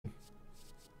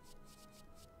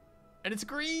And it's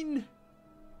green.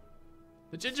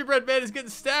 The gingerbread man is getting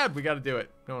stabbed. We got to do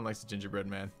it. No one likes the gingerbread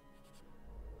man.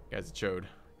 Guy's a chode.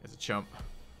 Guy's a chump. What are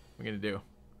we going to do?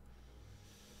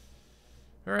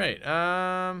 All right.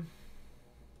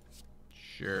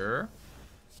 Sure.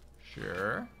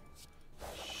 Sure.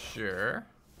 Sure.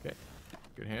 Okay.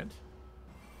 Good hand.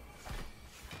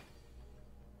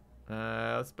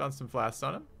 Let's bounce some flasks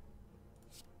on him.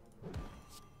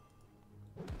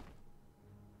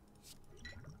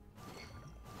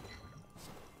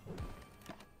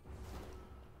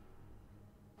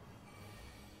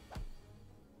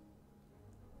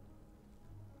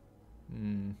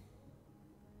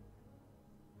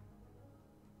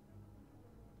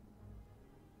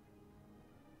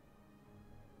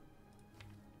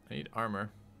 I need armor.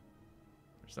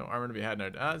 There's no armor to be had now.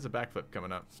 Ah, there's a backflip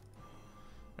coming up.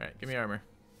 Alright, give me armor.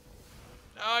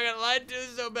 Oh, I got lied to.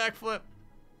 There's no backflip.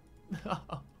 No.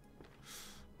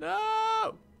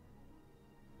 No.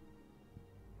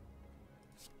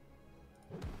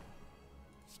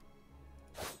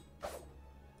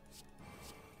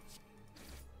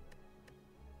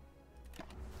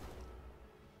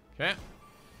 Okay.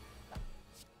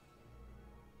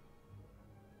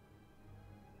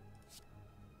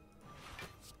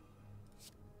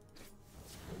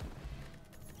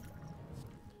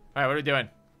 All right, what are we doing?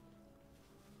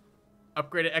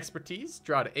 Upgraded expertise,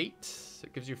 draw to 8.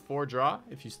 It gives you 4 draw.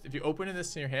 If you open in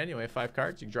this in your hand, you only have 5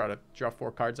 cards. You can draw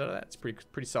 4 cards out of that. It's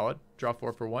pretty solid. Draw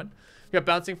 4 for 1. We got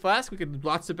bouncing flask. We can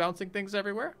lots of bouncing things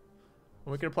everywhere,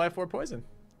 and we can apply 4 poison.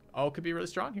 All could be really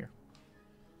strong here.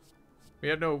 We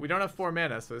don't have 4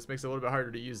 mana, so this makes it a little bit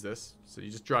harder to use this. So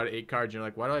you just draw to 8 cards. And you're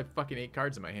like, why do I have fucking 8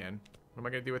 cards in my hand? What am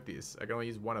I gonna do with these? I can only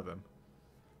use 1 of them.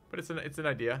 But it's an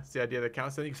idea. It's the idea that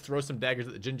counts. I think you can throw some daggers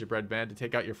at the gingerbread man to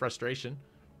take out your frustration,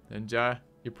 and you're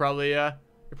probably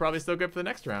still good for the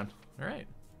next round. All right.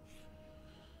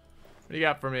 What do you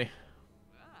got for me?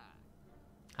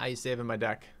 How you saving my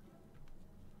deck?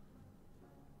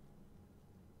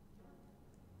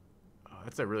 Oh,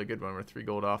 that's a really good one. We're 3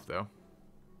 gold off though.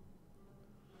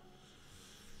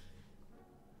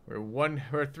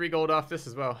 We're 3 gold off this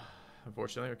as well.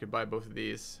 Unfortunately, we could buy both of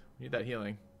these. We need that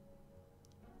healing.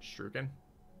 Shuriken.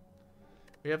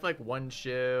 We have like 1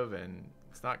 shiv and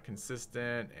it's not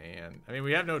consistent, and I mean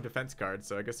we have no defense cards,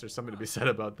 so I guess there's something to be said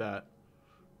about that.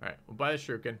 Alright, we'll buy the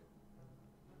Shuriken.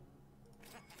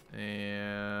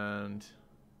 And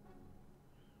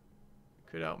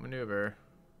could outmaneuver.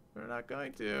 We're not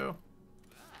going to.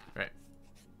 Alright.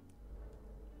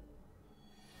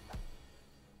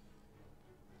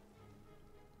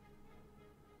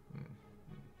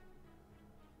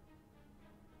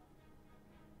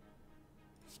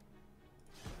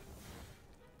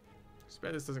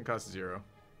 Bet this doesn't cost 0.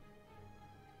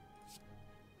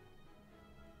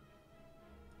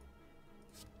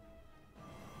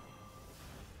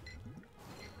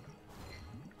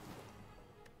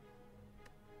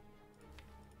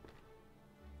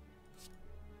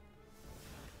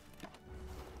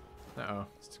 Uh-oh.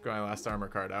 Let's get my last armor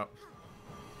card out.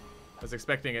 I was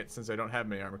expecting it, since I don't have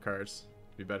many armor cards,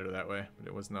 to be better that way, but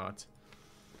it was not.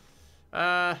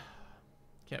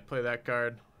 Can't play that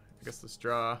card. I guess let's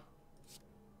draw.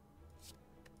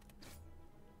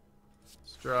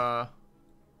 Draw.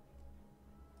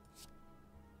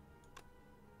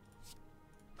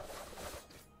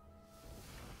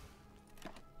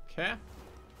 Okay.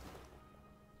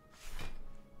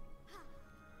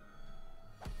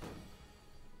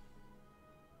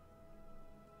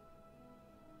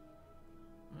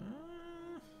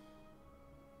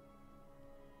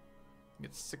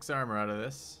 Get 6 armor out of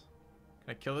this.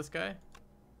 Can I kill this guy?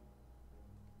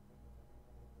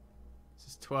 This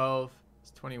is 12. It's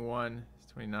 21.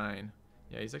 29.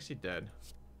 Yeah, he's actually dead.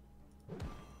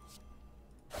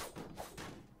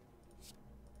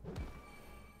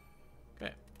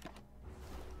 Okay.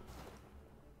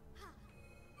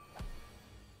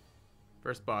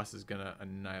 First boss is gonna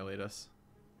annihilate us.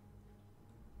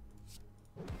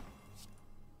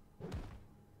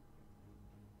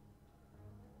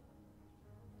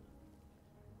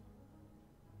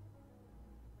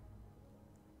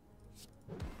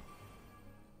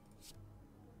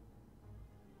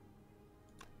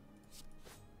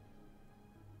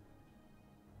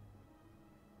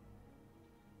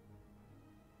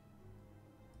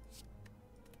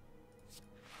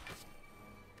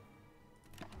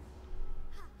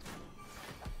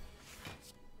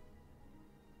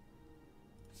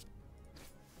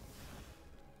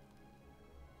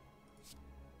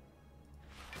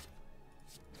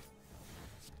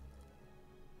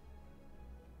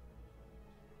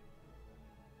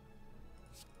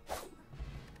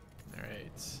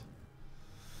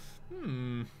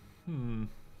 What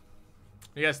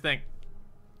do you guys think?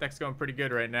 Deck's going pretty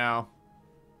good right now.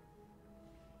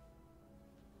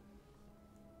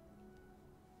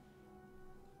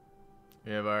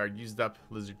 We have our used up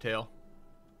lizard tail.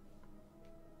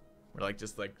 We're like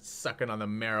just like sucking on the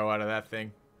marrow out of that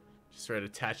thing. Just sort of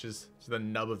attaches to the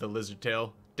nub of the lizard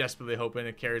tail, desperately hoping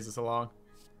it carries us along.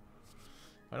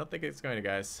 I don't think it's going to,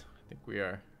 guys. I think we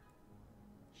are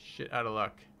shit out of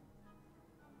luck.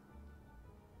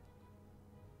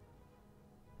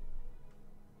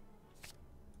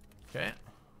 Okay.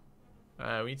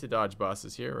 We need to dodge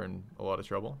bosses here. We're in a lot of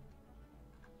trouble.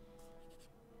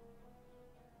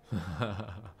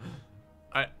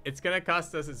 It's gonna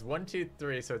cost us, it's 1, 2,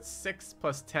 3, so it's 6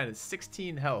 plus 10. It's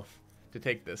 16 health to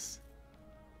take this.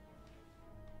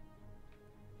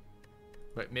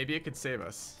 But maybe it could save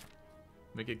us.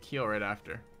 We could heal right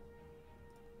after.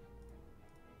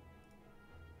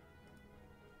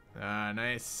 Ah,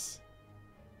 nice.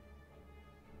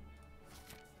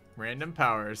 Random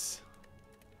powers.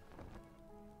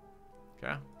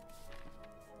 Okay.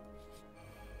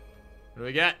 What do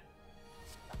we get?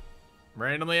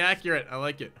 Randomly accurate. I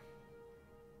like it.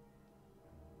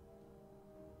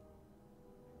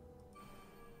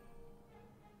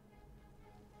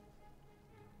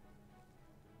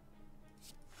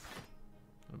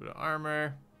 A little bit of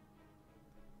armor.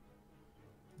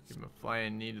 Give him a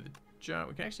flying knee to the jump.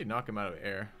 We can actually knock him out of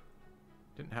air.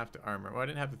 Didn't have to armor. Well, I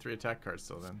didn't have the 3 attack cards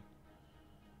still then.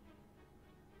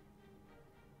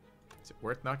 Is it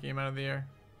worth knocking him out of the air?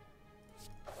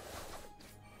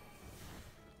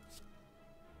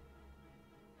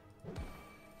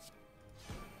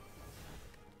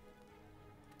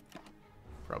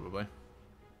 Probably.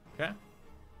 Okay.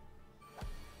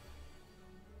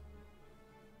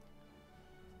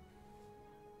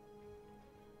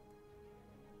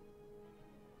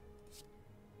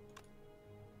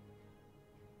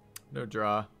 No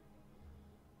draw.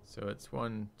 So it's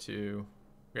 1, 2.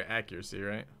 We got accuracy,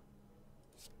 right?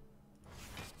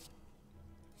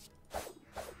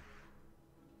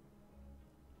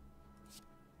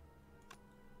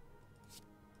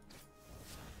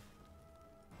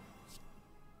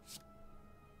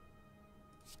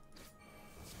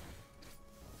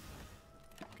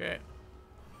 Okay.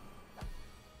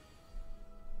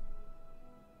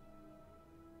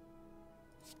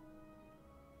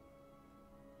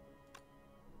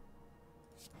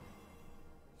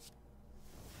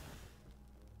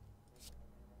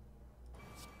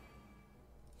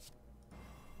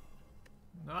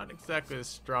 Not exactly the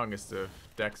strongest of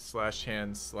decks slash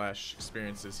hands slash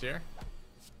experiences here.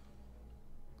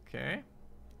 Okay.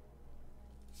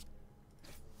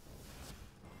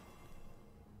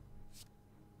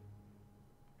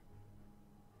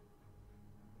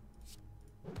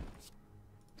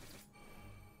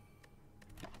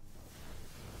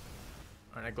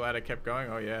 Aren't I glad I kept going?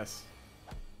 Oh, yes.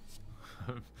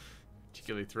 I'm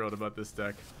particularly thrilled about this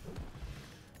deck.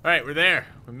 Alright, we're there.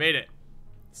 We made it.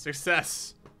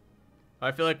 Success.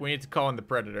 I feel like we need to call in the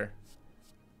Predator.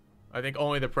 I think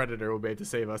only the Predator will be able to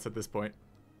save us at this point.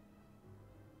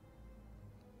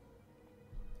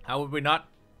 How would we not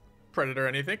Predator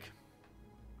anything?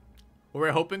 What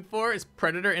we're hoping for is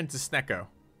Predator into Snecko.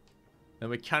 Then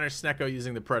we counter Snecko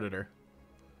using the Predator.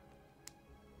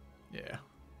 Yeah.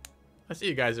 I see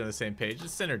you guys are on the same page.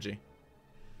 It's synergy.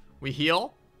 We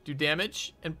heal, do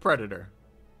damage, and Predator.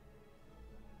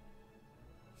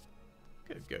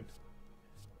 Good, good.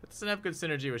 It doesn't have good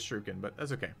synergy with Shuriken, but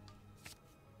that's okay. I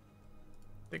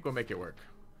think we'll make it work.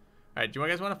 Alright, do you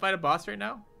guys want to fight a boss right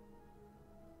now?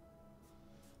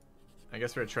 I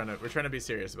guess we're trying to be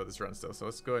serious about this run still, so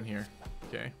let's go in here.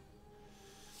 Okay.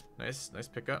 Nice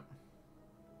pickup.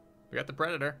 We got the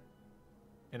Predator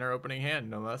in our opening hand,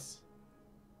 no less.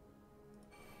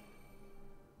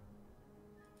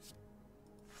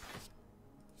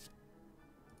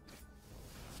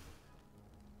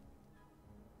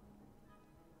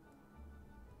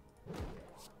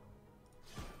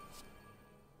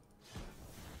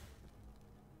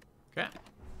 Okay.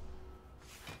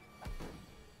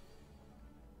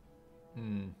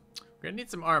 We're gonna need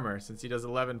some armor since he does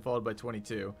 11 followed by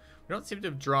 22. We don't seem to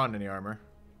have drawn any armor.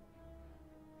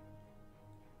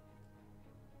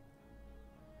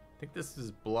 I think this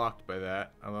is blocked by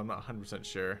that, although I'm not 100%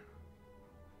 sure.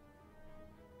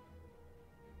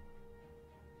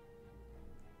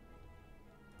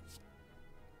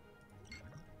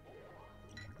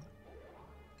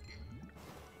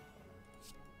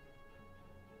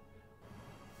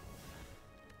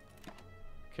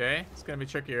 Okay, it's gonna be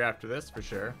trickier after this for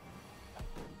sure.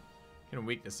 Can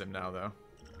weakness him now though.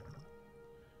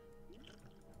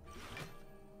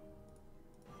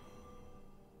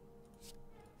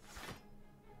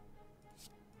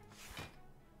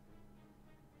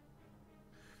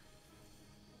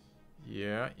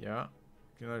 yeah.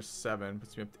 Another 7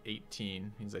 puts me up to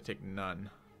 18. Means I take none.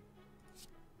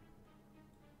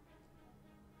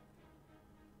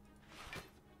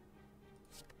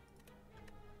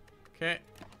 Okay.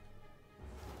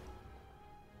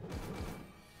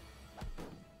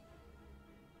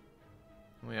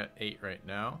 Only at 8 right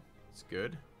now. It's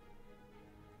good.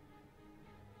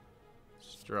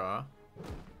 Straw.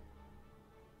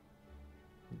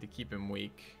 Need to keep him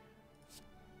weak.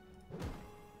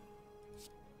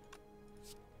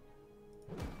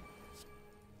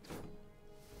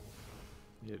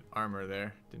 Did armor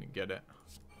there. Didn't get it.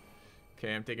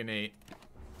 Okay, I'm taking 8.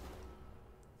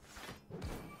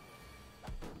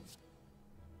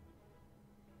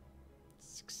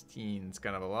 It's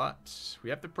kind of a lot. We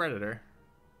have the Predator.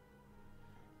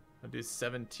 I'll do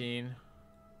 17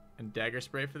 and Dagger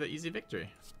Spray for the easy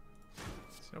victory.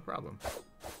 It's no problem.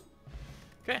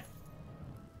 Okay.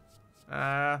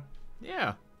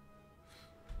 Yeah.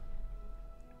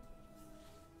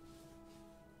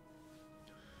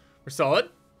 We're solid.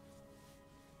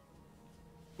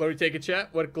 What do we take a chat?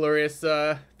 What glorious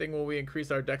thing will we increase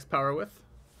our dex power with?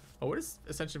 Oh, what is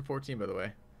Ascension 14, by the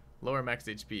way? Lower max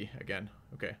HP again.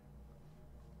 Okay.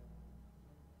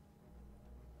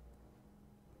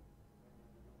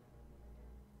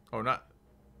 Oh, not.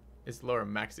 It's lower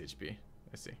max HP.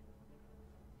 I see.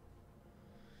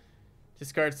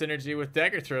 Discard synergy with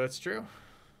dagger throw. That's true.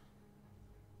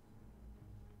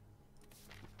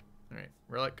 All right,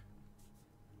 relic.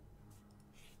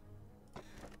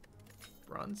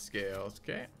 Bronze scales.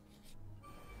 Okay.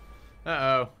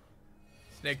 Uh-oh.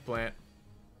 Snake plant.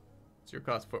 Zero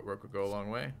cost footwork would go a long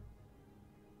way.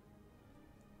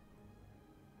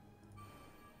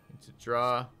 Need to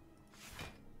draw.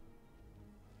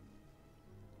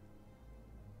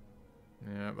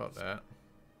 Yeah, about that.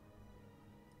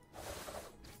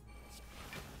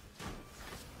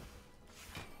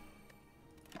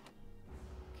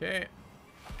 Okay.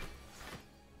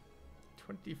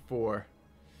 24.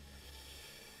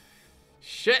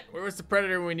 Shit, where was the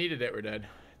Predator when we needed it? We're dead.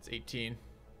 It's 18.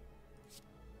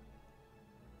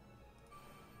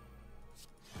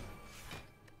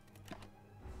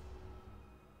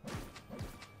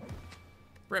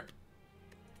 Rip.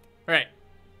 All right.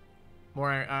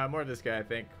 More of this guy, I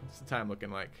think. What's the time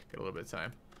looking like? Got a little bit of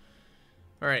time.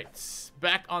 All right,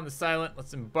 back on the silent.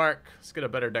 Let's embark. Let's get a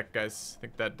better deck, guys. I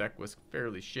think that deck was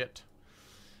fairly shit.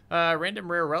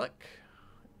 Random rare relic.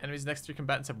 Enemies next 3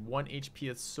 combatants have 1 HP.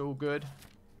 That's so good.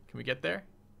 Can we get there?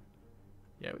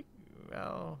 Yeah,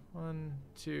 well, 1,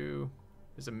 2.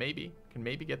 There's a maybe. Can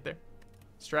maybe get there.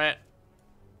 Let's try it.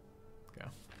 Go.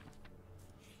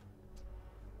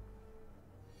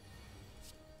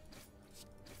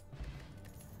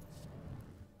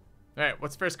 All right,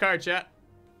 what's first card, chat?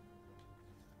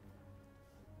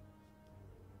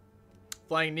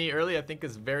 Flying knee early, I think,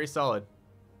 is very solid.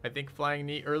 I think flying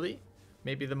knee early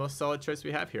may be the most solid choice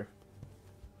we have here.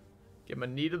 Give him a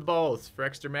knee to the balls for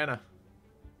extra mana.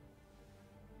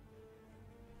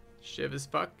 Shiv is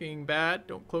fucking bad.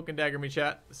 Don't cloak and dagger me,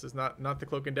 chat. This is not the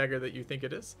cloak and dagger that you think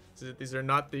it is. These are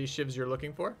not the shivs you're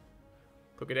looking for.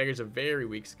 Cloak and dagger is a very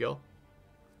weak skill.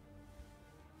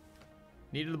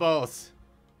 Knee to the balls.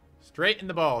 Straight in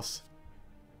the balls.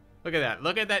 Look at that.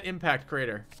 Look at that impact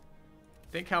crater.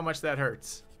 Think how much that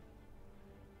hurts.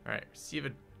 All right, receive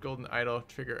a golden idol,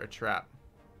 trigger a trap.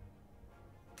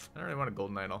 I don't really want a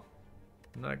golden idol.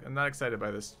 I'm not excited by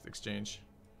this exchange.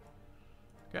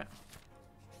 Okay.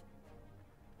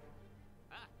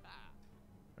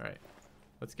 All right,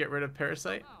 let's get rid of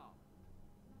Parasite.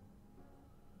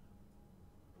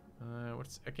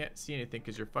 I can't see anything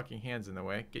because your fucking hand's in the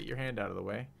way. Get your hand out of the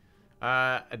way.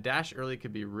 A dash early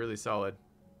could be really solid.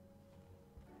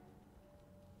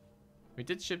 We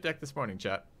did ship deck this morning,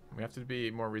 chat. We have to be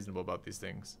more reasonable about these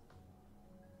things.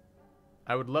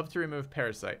 I would love to remove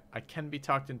Parasite. I can be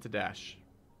talked into dash.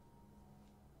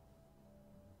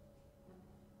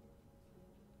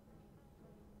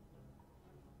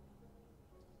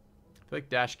 I feel like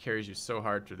dash carries you so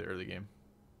hard through the early game.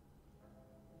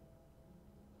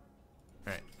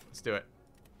 Alright, let's do it.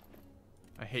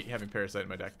 I hate having Parasite in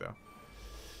my deck, though.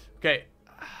 Okay.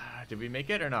 Did we make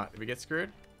it or not? Did we get screwed?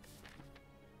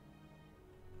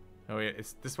 Oh, yeah.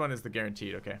 This one is the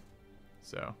guaranteed. Okay.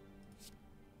 So.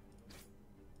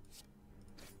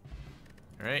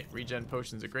 Alright. Regen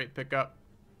Potion's a great pickup.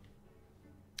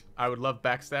 I would love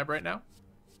Backstab right now.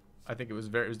 I think it was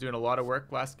doing a lot of work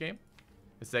last game.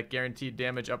 It's that guaranteed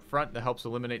damage up front that helps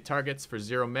eliminate targets for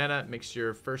 0 mana. It makes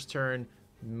your first turn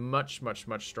much, much,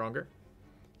 much stronger.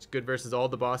 It's good versus all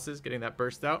the bosses, getting that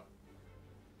burst out.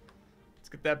 Let's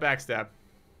get that Backstab.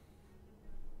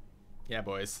 Yeah,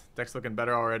 boys. Deck's looking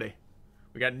better already.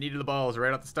 We got Need of the Balls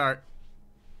right at the start.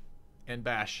 And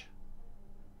Bash.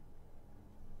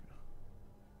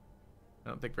 I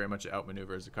don't think very much of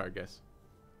Outmaneuver as a card, guess.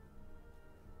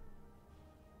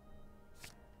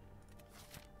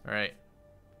 Alright.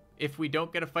 If we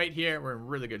don't get a fight here, we're in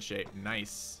really good shape.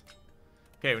 Nice.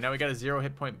 Okay, now we got a 0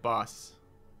 hit point boss.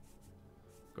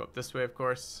 Go up this way, of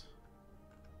course.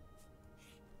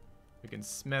 We can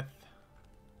Smith.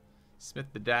 Smith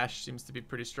the dash seems to be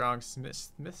pretty strong.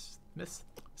 Smith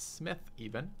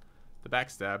even. The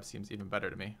backstab seems even better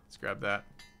to me. Let's grab that.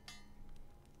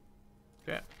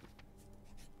 Okay.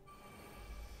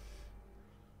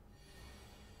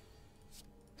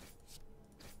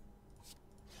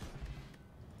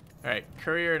 Alright,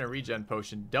 Courier and a regen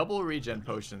potion. Double regen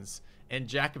potions. And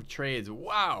Jack of Trades.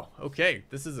 Wow. Okay,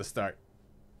 this is a start.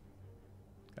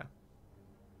 Okay.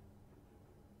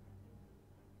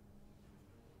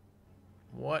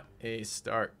 What a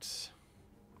start.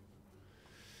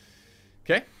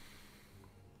 Okay.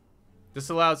 This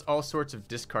allows all sorts of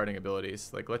discarding abilities.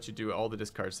 Like, lets you do all the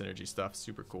discard synergy stuff.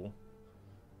 Super cool.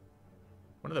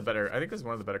 One of the better... I think this is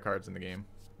one of the better cards in the game.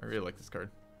 I really like this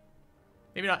card.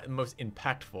 Maybe not the most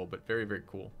impactful, but very, very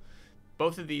cool.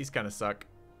 Both of these kind of suck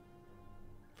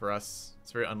for us.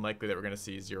 It's very unlikely that we're going to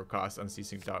see 0 cost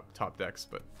unceasing top decks,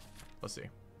 but we'll see.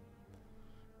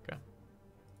 Okay.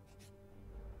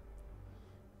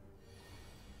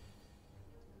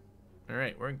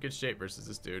 Alright, we're in good shape versus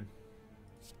this dude.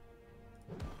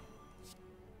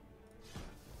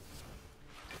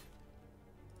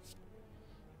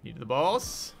 Need the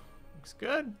balls. Looks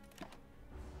good.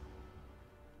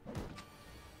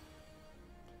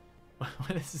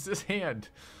 What is this hand?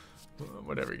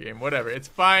 Whatever, game. Whatever. It's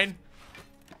fine.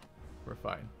 We're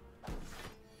fine.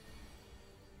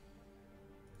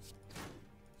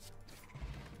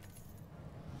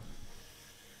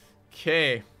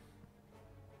 Okay.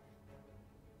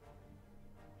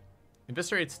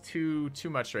 Eviscerate's too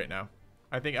much right now.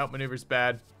 I think outmaneuver's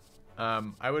bad.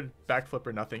 I would backflip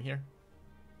or nothing here.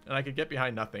 And I could get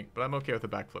behind nothing, but I'm okay with a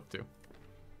backflip too.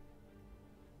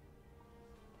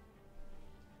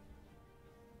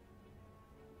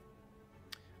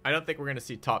 I don't think we're going to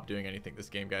see top doing anything this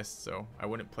game, guys, so I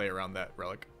wouldn't play around that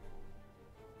relic.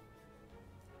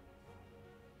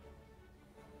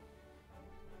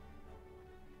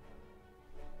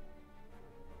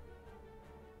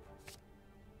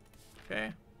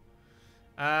 Okay.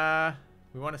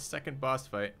 We want a second boss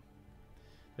fight.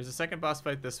 There's a second boss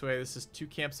fight this way. This is 2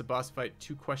 camps, a boss fight,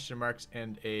 2 question marks,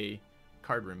 and a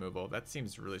card removal. That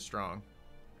seems really strong.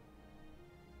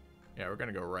 Yeah, we're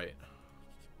going to go right.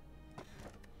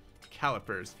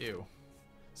 Calipers, ew.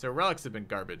 So relics have been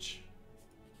garbage.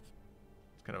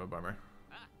 It's kind of a bummer.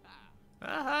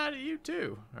 Aha, to you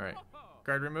too. Alright.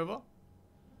 Card removal.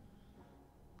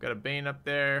 Got a Bane up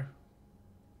there.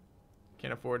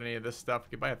 Can't afford any of this stuff.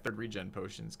 Could buy a 3rd regen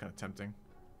potion. It's kind of tempting.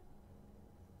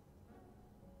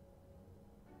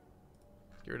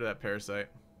 Get rid of that parasite.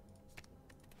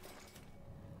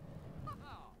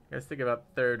 Let's think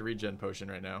about 3rd regen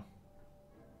potion right now.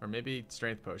 Or maybe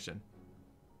strength potion.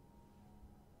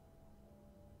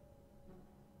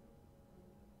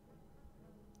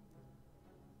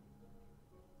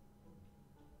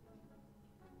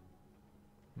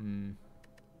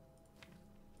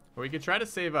 Or we could try to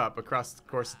save up across the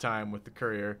course of time with the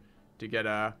courier to get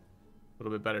a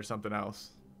little bit better something else.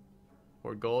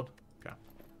 Or gold? Okay.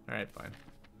 Alright, fine.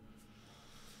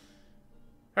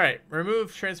 Alright,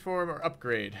 remove, transform, or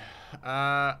upgrade.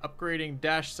 Upgrading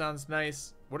dash sounds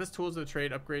nice. What does Tools of the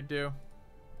Trade upgrade do?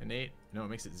 An 8? No, it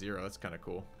makes it 0. That's kind of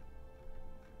cool.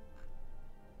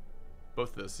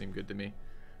 Both of those seem good to me.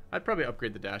 I'd probably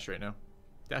upgrade the dash right now.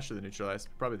 Dash or the neutralize?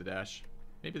 Probably the dash.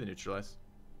 Maybe the neutralize.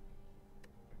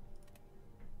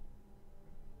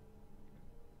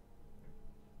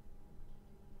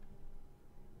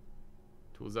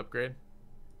 Tools upgrade.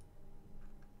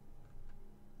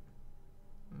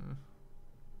 I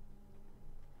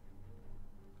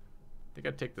think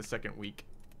I'd take the second weak.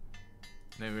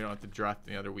 And then we don't have to draft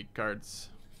any other weak cards.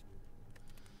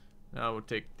 Now we'll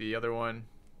take the other one.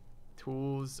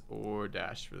 Tools or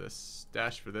dash for this.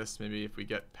 Dash for this. Maybe if we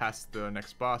get past the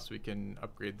next boss, we can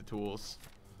upgrade the tools.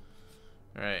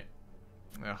 Alright.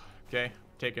 Okay.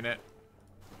 Taking it.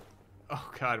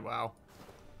 Oh, God. Wow.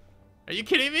 Are you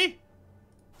kidding me?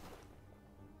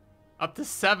 Up to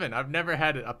 7. I've never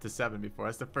had it up to 7 before.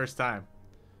 That's the first time.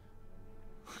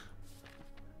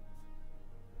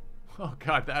 Oh,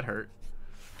 God. That hurt.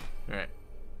 Alright.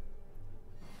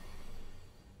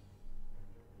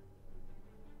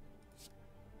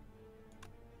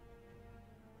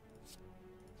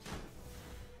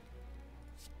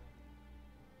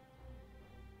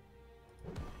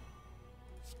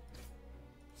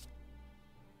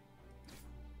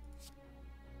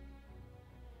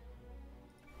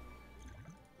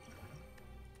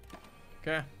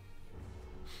 Okay.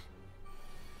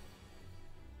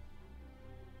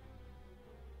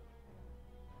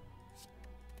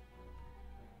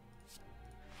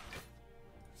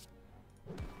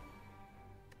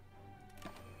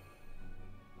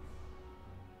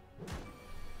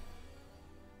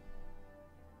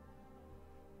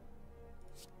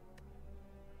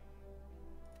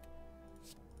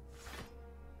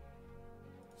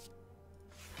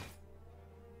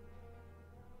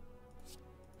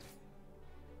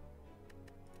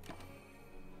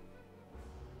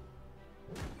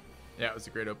 Yeah, it was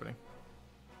a great opening.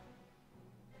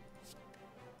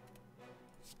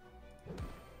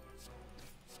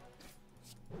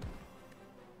 Can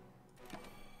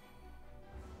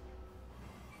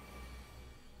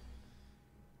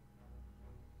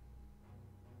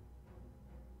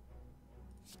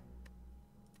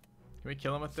we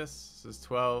kill him with this? This is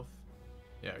 12.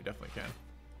 Yeah, we definitely can.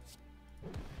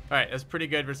 Alright, that's pretty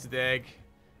good versus the egg.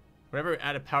 Whenever you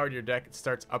add a power to your deck, it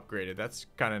starts upgraded. That's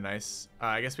kind of nice.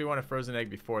 I guess we want a frozen egg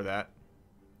before that.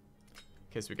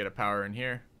 In case we get a power in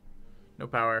here. No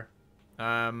power.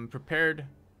 Prepared.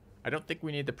 I don't think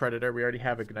we need the Predator. We already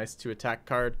have a nice 2 attack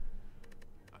card.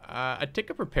 I'd take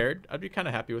a Prepared. I'd be kind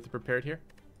of happy with the Prepared here.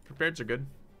 Prepareds are good.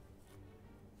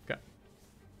 Okay.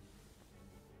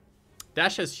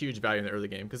 Dash has huge value in the early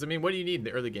game. Because, I mean, what do you need in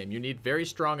the early game? You need very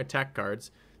strong attack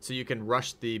cards so you can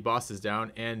rush the bosses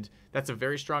down. And that's a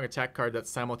very strong attack card that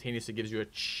simultaneously gives you a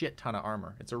shit ton of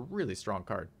armor. It's a really strong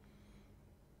card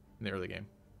in the early game.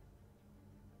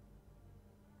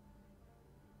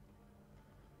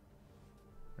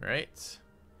 All right.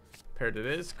 Paired it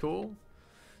is. Cool.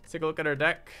 Let's take a look at our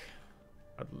deck.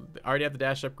 I already have the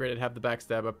dash upgraded, have the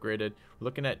backstab upgraded. We're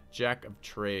looking at Jack of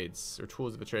Trades, or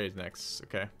Tools of the Trades next.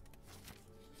 Okay.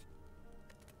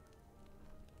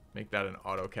 Make that an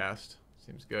auto cast.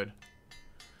 Seems good.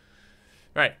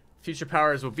 Alright. Future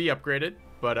powers will be upgraded,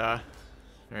 but alright,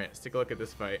 let's take a look at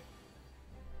this fight.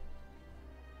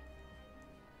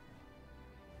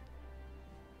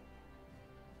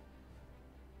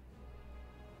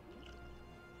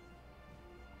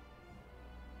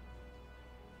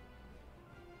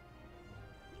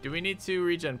 Do we need to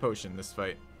regen potion this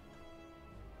fight?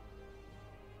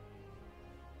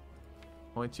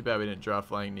 Only too bad we didn't draw a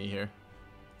flying knee here.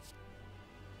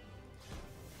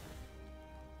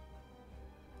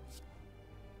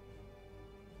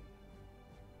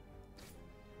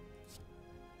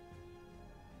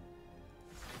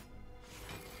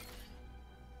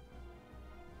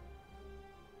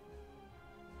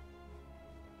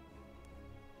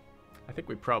 I think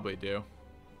we probably do.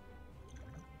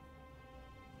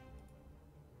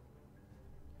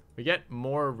 We get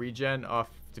more regen off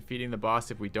defeating the boss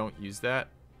if we don't use that.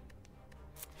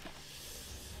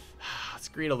 Let's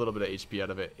greed a little bit of HP out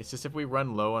of it. It's just if we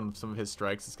run low on some of his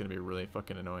strikes, it's going to be really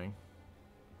fucking annoying.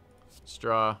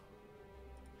 Straw.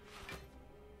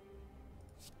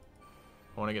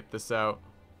 I want to get this out.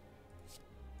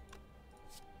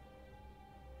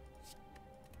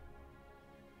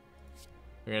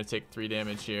 We're going to take 3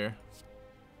 damage here.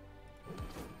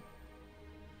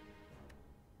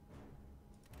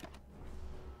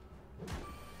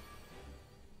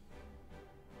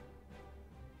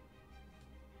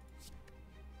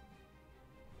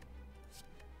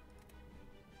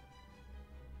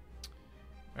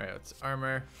 Alright, let's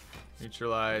armor.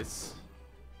 Neutralize.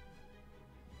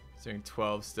 It's doing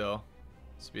 12 still.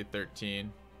 This would be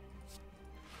 13.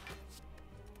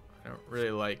 I don't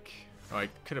really like... Oh, I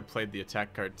could have played the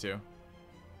attack card too.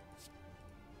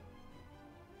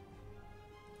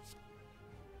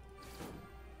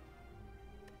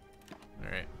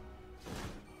 Alright.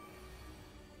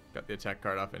 Got the attack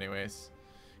card off anyways.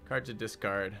 Card to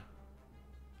discard.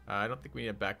 I don't think we need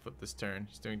a backflip this turn.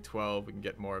 He's doing 12. We can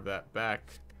get more of that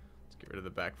back. Let's get rid of the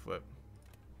backflip.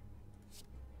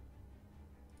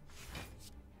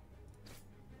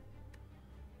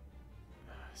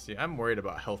 See, I'm worried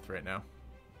about health right now.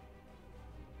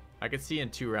 I could see in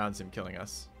 2 rounds him killing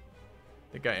us.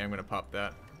 I think I am going to pop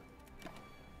that.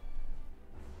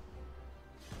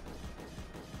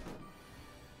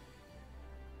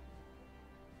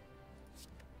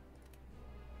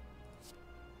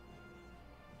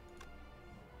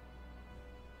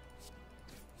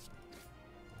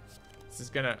 This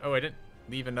is gonna... Oh, I didn't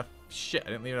leave enough... Shit,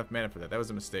 I didn't leave enough mana for that. That was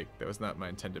a mistake. That was not my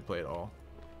intended play at all.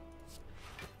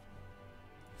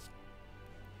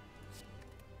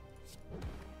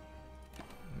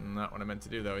 Not what I meant to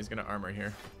do, though. He's gonna armor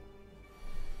here.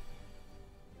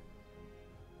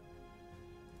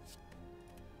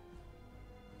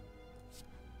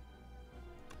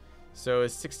 So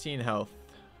it's 16 health.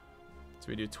 So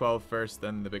we do 12 first,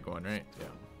 then the big one, right? Yeah.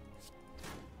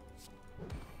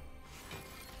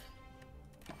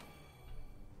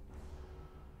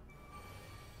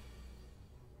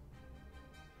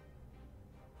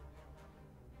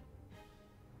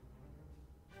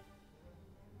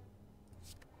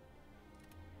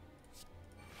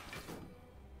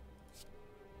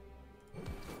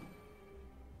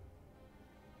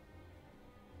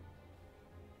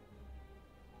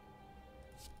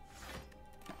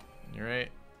 You're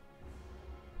right.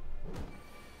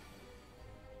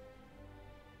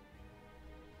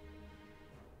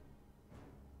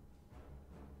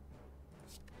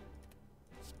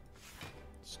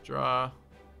 Let's draw.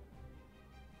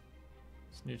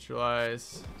 Let's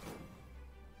neutralize.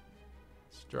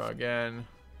 Let's draw again.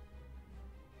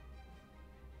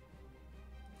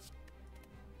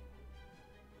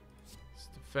 Let's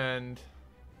defend.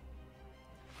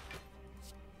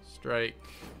 Strike.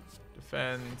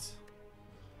 Defend.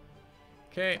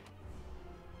 Okay.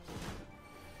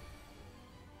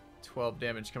 12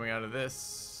 damage coming out of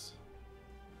this.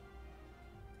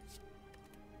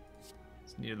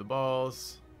 It's near the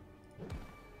balls.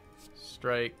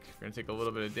 Strike. We're gonna take a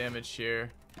little bit of damage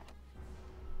here.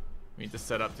 We need to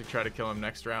set up to try to kill him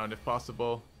next round if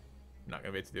possible. I'm not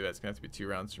gonna be able to do that. It's gonna have to be 2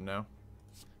 rounds from now.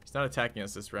 He's not attacking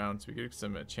us this round, so we get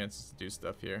some chances to do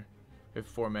stuff here. We have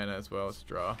 4 mana as well. Let's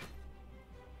draw.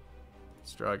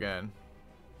 Let's draw again.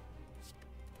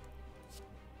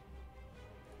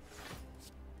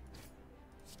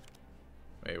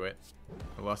 Wait.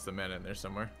 I lost the mana in there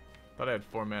somewhere. Thought I had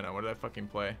 4 mana. What did I fucking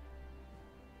play?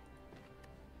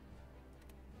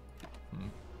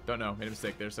 Don't know. Made a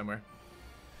mistake there somewhere. Am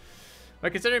I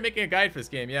considering making a guide for this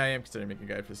game? Yeah, I am considering making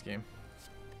a guide for this game.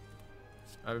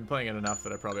 I've been playing it enough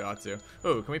that I probably ought to.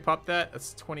 Oh, can we pop that?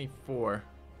 That's 24.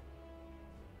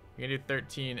 We can do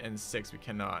 13 and 6. We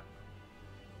cannot.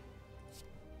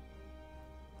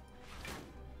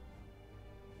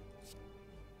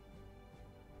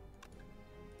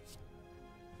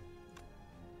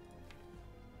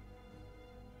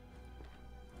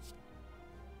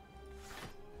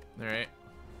 Alright.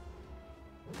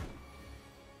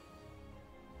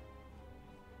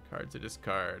 Card to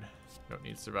discard. Don't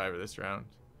need Survivor this round.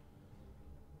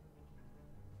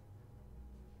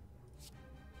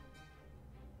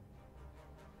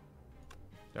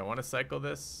 Do I want to cycle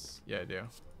this? Yeah, I do.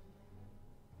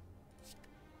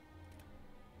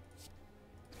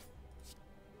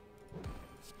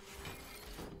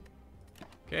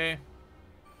 Okay.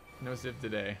 No Ziv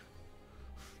today.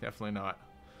 Definitely not.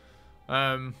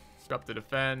 Drop the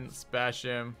defend, bash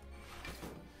him,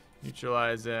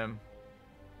 neutralize him,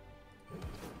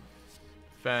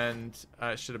 defend.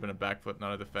 It should have been a backflip,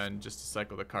 not a defend, just to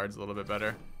cycle the cards a little bit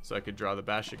better, so I could draw the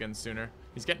bash again sooner.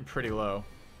 He's getting pretty low.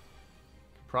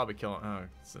 Could probably kill him. Oh,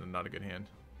 it's not a good hand.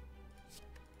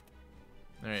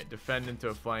 All right, defend into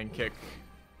a flying kick.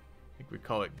 I think we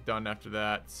call it done after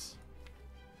that. It's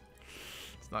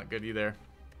not good either.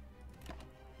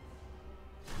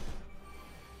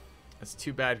 That's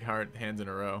 2 bad hands in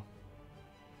a row.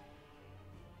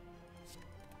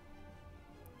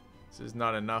 This is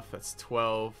not enough. That's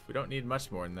 12. We don't need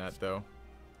much more than that, though.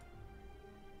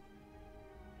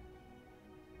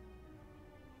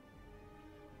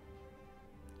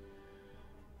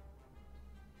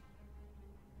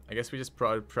 I guess we just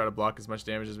try to block as much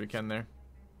damage as we can there.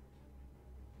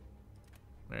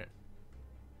 All right.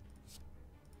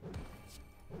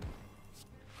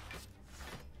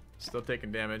 Still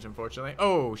taking damage, unfortunately.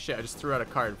 Oh, shit. I just threw out a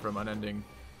card from Unending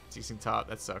Ceasing Top.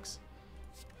 That sucks.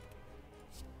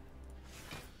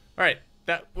 Alright.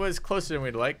 That was closer than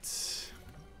we'd liked.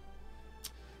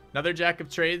 Another Jack of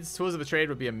Trades. Tools of the Trade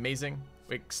would be amazing.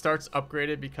 It starts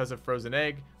upgraded because of Frozen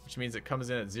Egg, which means it comes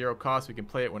in at 0 cost. We can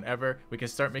play it whenever. We can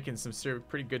start making some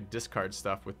pretty good discard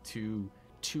stuff with two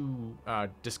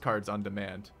discards on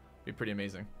demand. Be pretty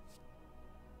amazing.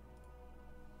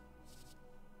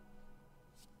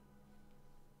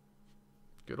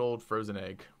 Good old Frozen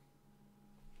Egg.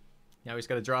 Now we just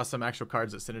got to draw some actual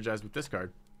cards that synergize with this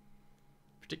card.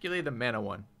 Particularly the mana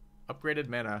one. Upgraded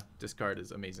mana discard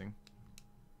is amazing.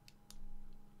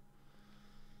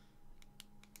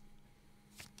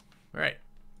 Alright.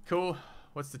 Cool.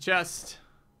 What's the chest?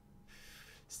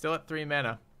 Still at 3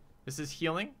 mana. This is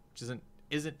healing, which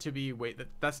isn't to be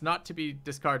that's not to be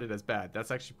discarded as bad.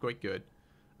 That's actually quite good.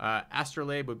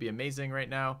 Astrolabe would be amazing right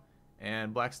now,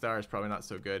 and Black Star is probably not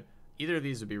so good. Either of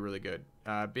these would be really good.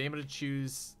 Being able to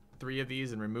choose 3 of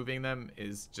these and removing them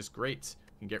is just great.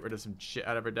 We can get rid of some shit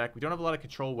out of our deck. We don't have a lot of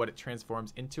control what it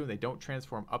transforms into, and they don't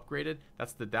transform upgraded.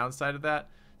 That's the downside of that.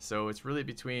 So it's really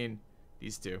between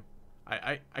these two.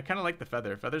 I kind of like the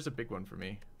Feather. Feather's a big one for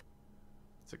me.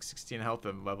 It's like 16 health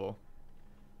and level.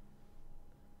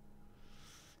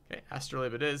 Okay,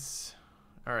 Astrolabe it is.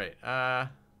 Alright,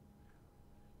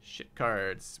 shit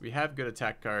cards. We have good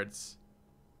attack cards.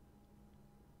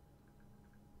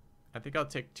 I think I'll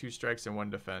take 2 strikes and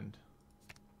 1 defend.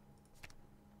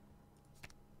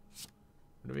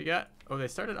 What do we got? Oh, they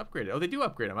started upgraded. Oh, they do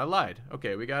upgrade them. I lied.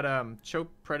 Okay, we got Choke,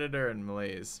 Predator, and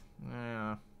Malaise.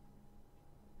 Yeah.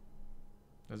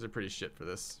 Those are pretty shit for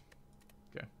this.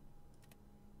 Okay.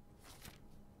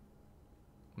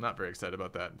 I'm not very excited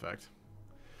about that, in fact.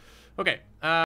 Okay.